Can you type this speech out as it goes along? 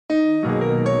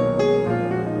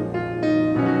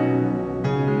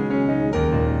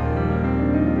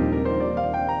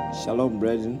Shalom,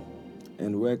 brethren,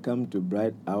 and welcome to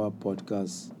Bright Hour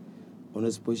Podcast on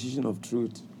exposition of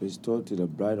truth restored to the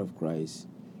bride of Christ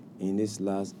in this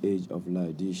last age of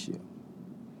Laodicea.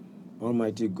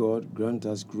 Almighty God, grant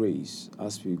us grace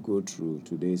as we go through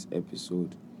today's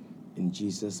episode. In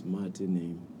Jesus' mighty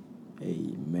name,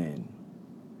 amen.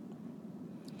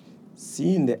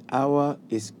 Seeing the hour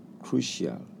is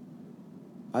crucial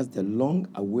as the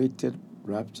long-awaited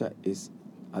rapture is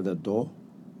at the door.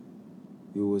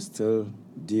 We will still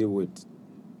deal with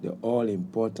the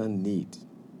all-important need,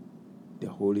 the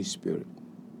Holy Spirit.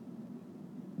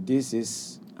 This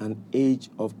is an age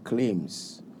of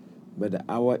claims, but the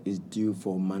hour is due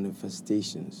for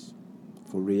manifestations,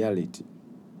 for reality.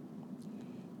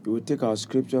 We will take our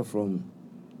scripture from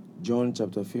John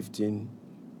chapter 15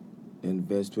 and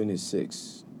verse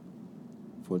 26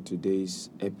 for today's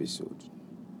episode.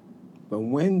 But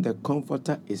when the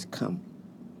Comforter is come,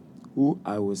 who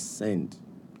I will send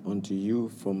unto you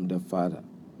from the Father,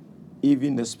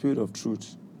 even the Spirit of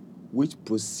truth, which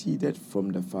proceeded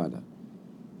from the Father,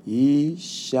 he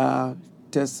shall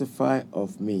testify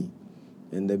of me,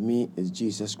 and the me is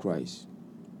Jesus Christ.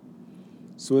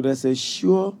 So there's a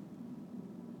sure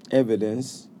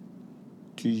evidence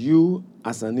to you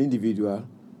as an individual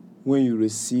when you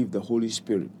receive the Holy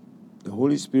Spirit. The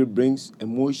Holy Spirit brings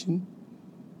emotion,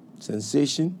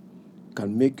 sensation,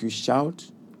 can make you shout,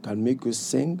 can make you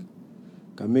sing,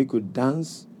 can make you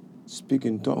dance, speak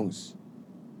in tongues.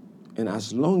 And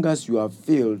as long as you are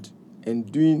filled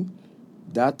and doing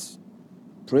that,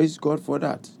 praise God for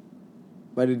that.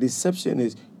 But the deception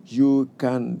is you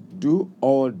can do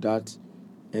all that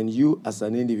and you as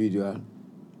an individual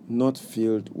not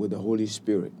filled with the Holy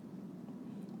Spirit.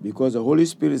 Because the Holy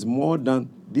Spirit is more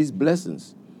than these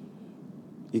blessings.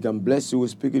 He can bless you with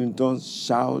speaking in tongues,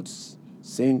 shouts,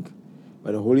 sing.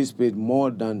 But the Holy Spirit,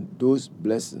 more than those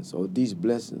blessings or these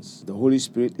blessings, the Holy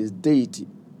Spirit is deity.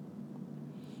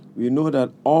 We know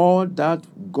that all that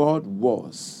God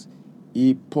was,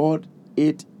 he poured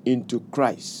it into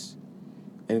Christ.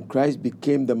 And Christ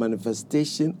became the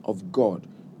manifestation of God.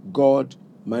 God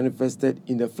manifested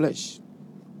in the flesh.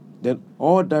 Then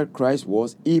all that Christ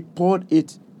was, he poured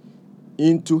it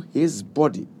into his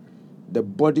body, the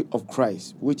body of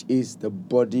Christ, which is the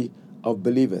body of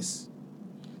believers.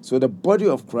 So the body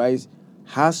of Christ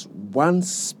has one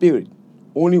spirit,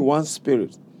 only one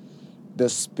spirit, the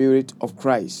Spirit of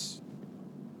Christ.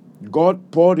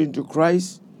 God poured into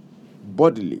Christ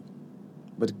bodily,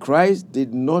 but Christ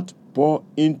did not pour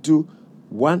into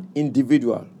one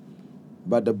individual,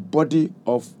 but the body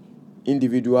of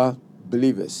individual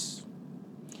believers.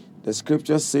 The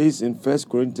scripture says in 1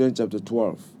 Corinthians chapter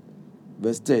 12,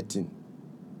 verse 13,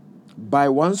 by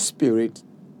one Spirit,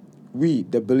 we,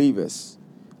 the believers,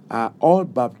 are all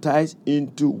baptized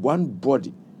into one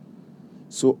body.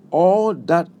 So all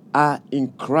that are in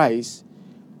Christ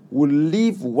will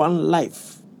live one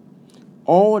life.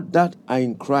 All that are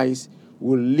in Christ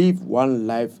will live one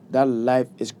life. That life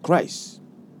is Christ.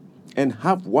 And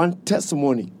have one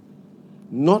testimony.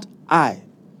 Not I,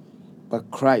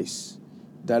 but Christ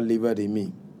that liveth in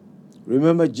me.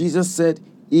 Remember, Jesus said,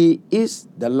 he is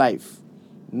the life.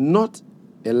 Not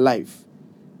a life,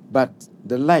 but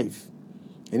the life.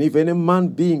 And if any man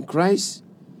be in Christ,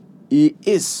 he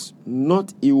is,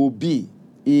 not he will be.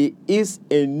 He is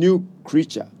a new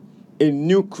creature, a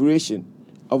new creation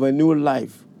of a new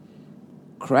life.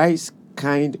 Christ's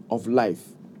kind of life.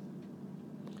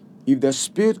 If the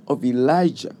spirit of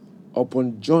Elijah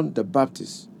upon John the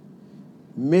Baptist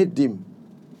made him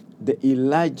the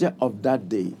Elijah of that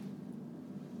day,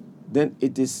 then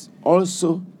it is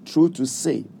also true to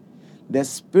say the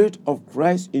Spirit of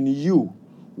Christ in you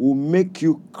will make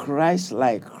you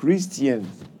Christ-like. Christian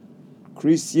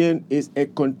is a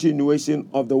continuation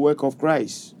of the work of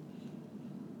Christ.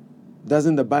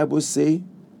 Doesn't the Bible say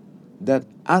that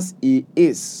as he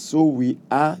is, so we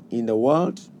are in the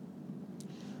world?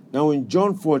 Now in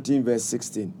John 14, verse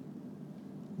 16,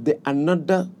 the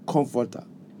another comforter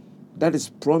that is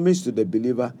promised to the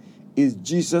believer is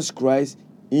Jesus Christ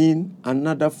in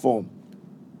another form.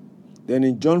 Then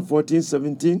in John 14,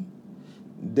 17,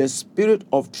 the Spirit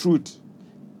of truth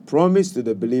promised to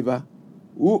the believer,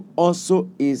 who also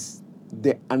is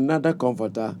the another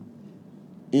comforter,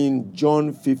 in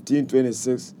John 15,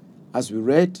 26, as we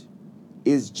read,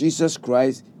 is Jesus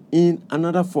Christ in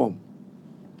another form.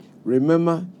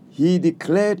 Remember, he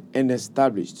declared and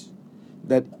established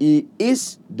that he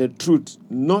is the truth,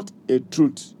 not a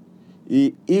truth.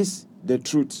 He is the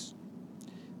truth.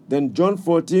 Then John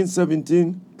 14,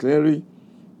 17 clearly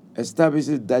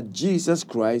establishes that Jesus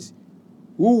Christ,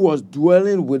 who was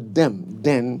dwelling with them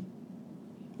then,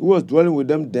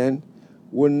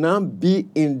 will now be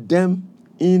in them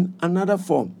in another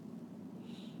form.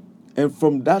 And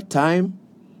from that time,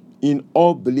 in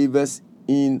all believers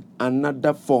in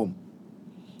another form.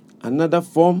 Another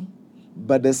form,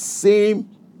 but the same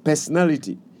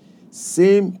personality,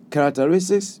 same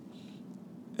characteristics,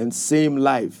 and same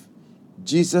life.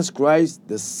 Jesus Christ,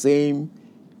 the same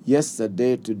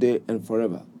yesterday, today, and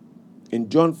forever. In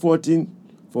John 14,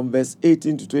 from verse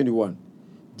 18 to 21,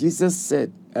 Jesus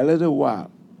said, "A little while,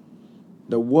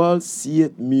 the world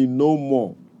seeth me no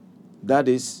more." That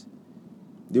is,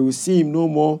 they will see him no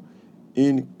more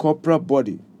in corporal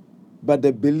body. But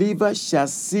the believer shall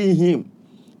see him,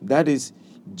 that is,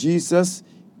 Jesus,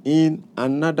 in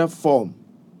another form.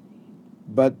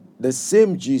 But the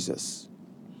same Jesus,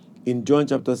 in John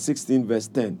chapter 16, verse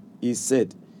 10, he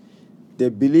said, "The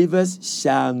believers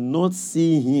shall not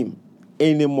see him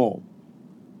anymore."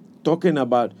 Talking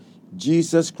about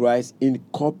Jesus Christ in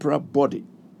corporal body.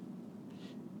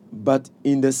 But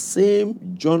in the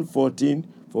same John 14,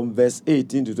 from verse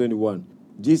 18 to 21,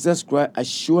 Jesus Christ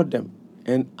assured them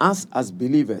and us as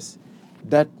believers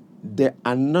that the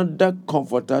another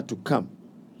comforter to come,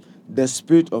 the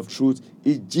Spirit of truth,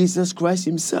 is Jesus Christ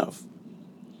himself.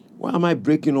 Why am I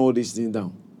breaking all these things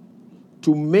down?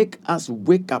 To make us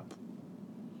wake up.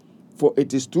 For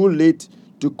it is too late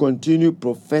to continue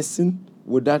professing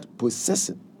without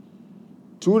possessing.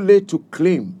 Too late to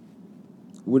claim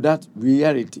without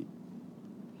reality.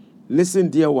 Listen,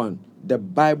 dear one, the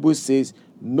Bible says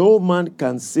no man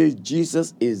can say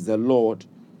Jesus is the Lord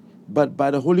but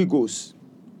by the Holy Ghost.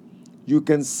 You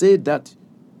can say that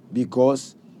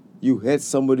because you heard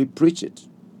somebody preach it.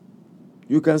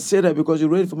 You can say that because you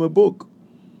read it from a book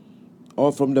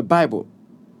or from the Bible.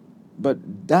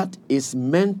 But that is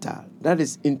mental, that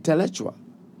is intellectual.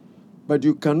 But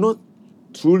you cannot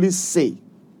truly say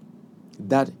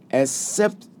that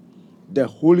except the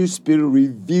Holy Spirit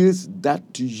reveals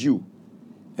that to you.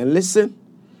 And listen,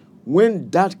 when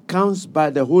that comes by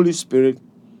the Holy Spirit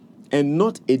and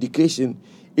not education,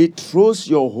 it throws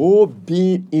your whole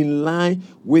being in line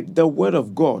with the Word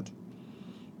of God.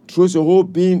 Throws your whole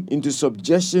being into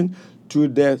subjection to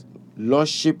the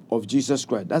Lordship of Jesus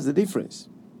Christ. That's the difference.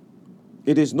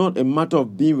 It is not a matter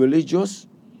of being religious.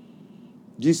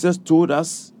 Jesus told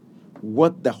us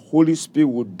what the Holy Spirit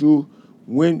would do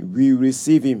when we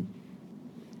receive him.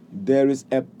 There is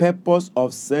a purpose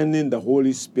of sending the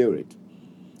Holy Spirit.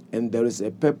 And there is a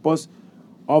purpose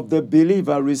of the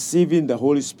believer receiving the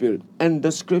Holy Spirit. And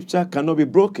the scripture cannot be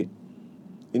broken.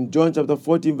 In John chapter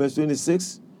 14, verse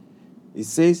 26, it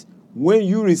says, when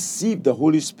you receive the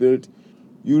Holy Spirit,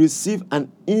 you receive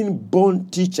an inborn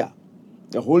teacher.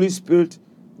 The Holy Spirit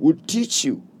will teach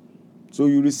you. So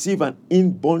you receive an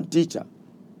inborn teacher.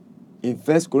 In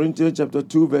 1 Corinthians chapter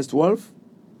 2, verse 12,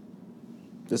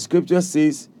 the scripture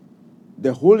says,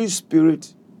 the Holy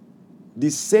Spirit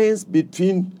discerns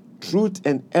between truth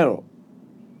and error.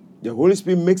 The Holy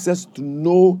Spirit makes us to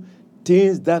know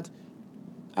things that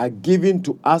are given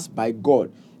to us by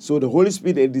God. So the Holy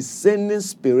Spirit, a discerning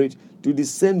spirit to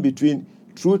discern between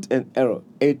truth and error,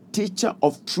 a teacher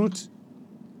of truth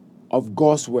of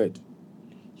God's word.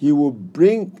 He will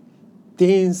bring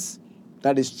things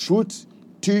that is truth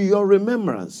to your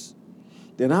remembrance.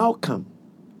 Then how come?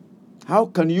 How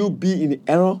can you be in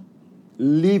error,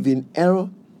 live in error,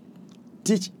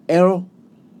 teach error,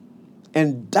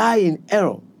 and die in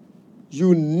error?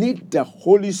 You need the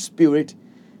Holy Spirit.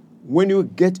 When you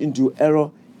get into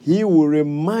error, he will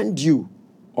remind you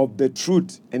of the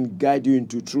truth and guide you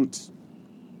into truth.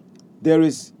 There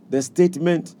is the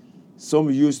statement some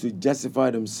use to justify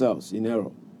themselves in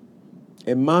error.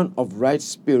 A man of right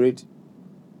spirit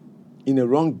in a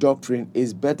wrong doctrine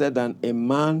is better than a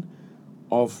man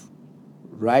of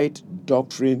right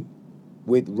doctrine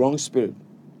with wrong spirit.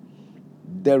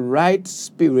 The right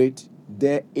spirit,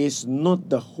 there is not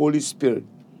the Holy Spirit,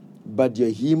 but your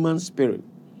human spirit.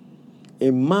 A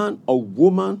man or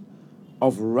woman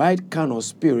of right kind of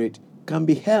spirit can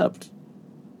be helped,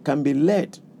 can be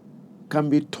led,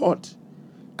 can be taught,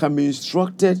 can be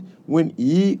instructed when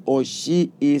he or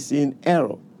she is in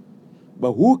error.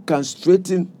 But who can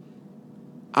straighten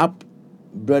up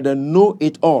brother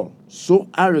know-it-all, so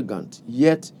arrogant,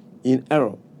 yet in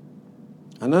error?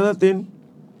 Another thing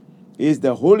is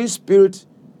the Holy Spirit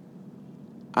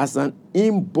as an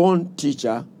inborn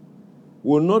teacher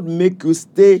will not make you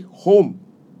stay home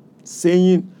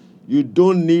saying you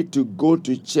don't need to go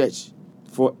to church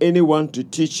for anyone to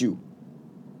teach you,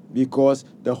 because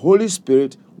the Holy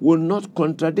Spirit will not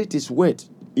contradict his word.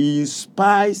 He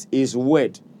inspires his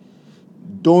word.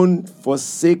 Don't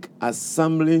forsake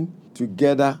assembling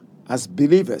together as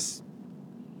believers.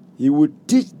 He will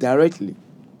teach directly.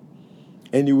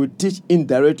 And he will teach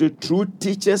indirectly through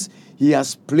teachers he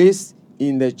has placed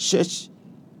in the church,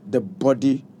 the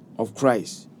body of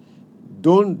Christ.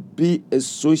 Don't be a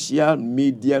social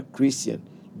media Christian.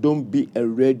 Don't be a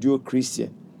radio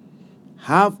Christian.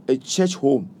 Have a church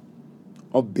home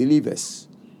of believers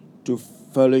to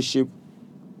fellowship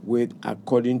with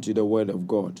according to the word of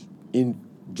God. In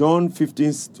John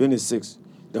 15:26,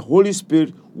 the Holy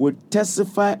Spirit will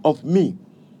testify of me,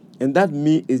 and that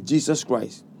me is Jesus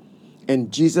Christ.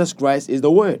 And Jesus Christ is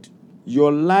the word.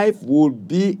 Your life will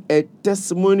be a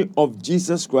testimony of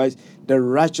Jesus Christ, the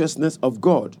righteousness of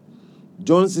God.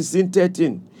 John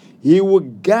 16:13, he will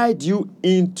guide you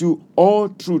into all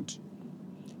truth.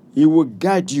 He will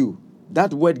guide you.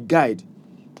 That word guide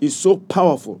is so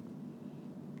powerful.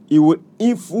 It will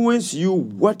influence you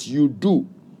what you do,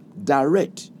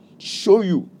 direct, show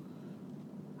you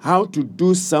how to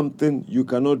do something you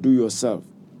cannot do yourself.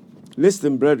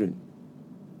 Listen, brethren,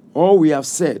 all we have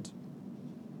said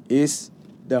is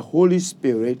the Holy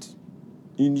Spirit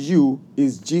in you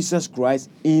is Jesus Christ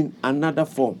in another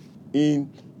form,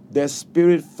 in the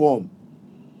spirit form.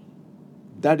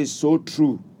 That is so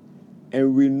true.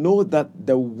 And we know that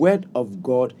the word of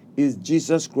God is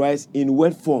Jesus Christ in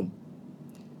word form.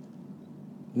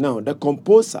 Now, the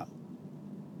composer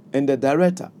and the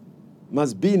director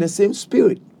must be in the same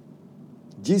spirit.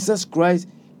 Jesus Christ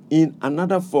in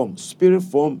another form, spirit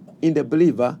form in the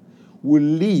believer, will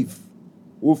live,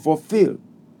 will fulfill,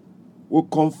 will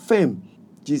confirm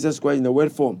Jesus Christ in the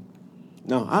word form.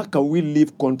 Now, how can we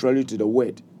live contrary to the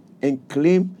word and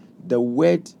claim the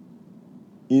word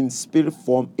in spirit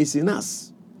form is in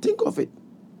us? Think of it.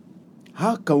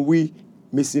 How can we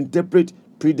misinterpret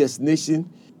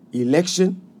predestination,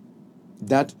 election,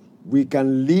 that we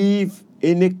can live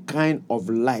any kind of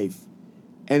life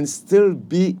and still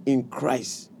be in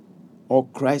Christ or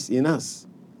Christ in us?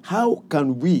 How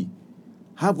can we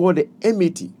have all the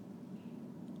enmity,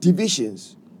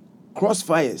 divisions,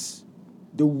 crossfires,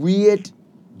 the weird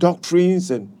doctrines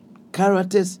and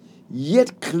characters,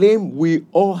 yet claim we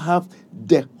all have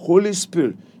the Holy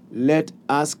Spirit? Let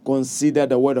us consider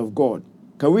the word of God.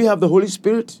 Can we have the Holy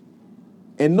Spirit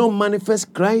and not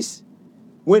manifest Christ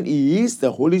when he is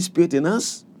the Holy Spirit in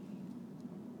us?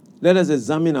 Let us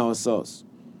examine ourselves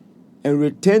and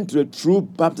return to the true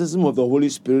baptism of the Holy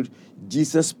Spirit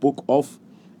Jesus spoke of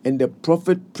and the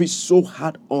prophet preached so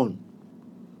hard on.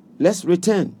 Let's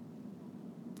return.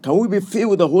 Can we be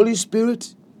filled with the Holy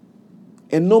Spirit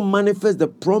and not manifest the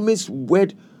promised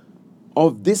word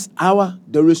of this hour,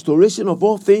 the restoration of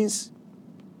all things?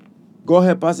 God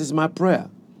help us is my prayer.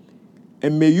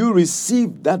 And may you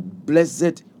receive that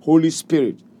blessed Holy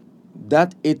Spirit,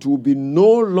 that it will be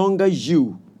no longer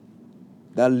you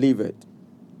that liveth,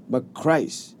 but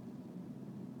Christ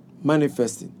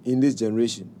manifesting in this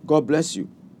generation. God bless you.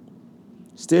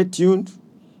 Stay tuned.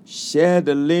 Share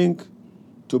the link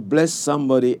to bless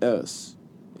somebody else.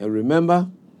 And remember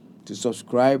to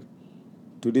subscribe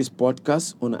to this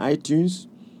podcast on iTunes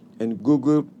and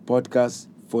Google Podcasts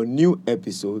for new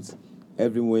episodes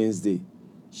every Wednesday.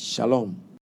 Shalom.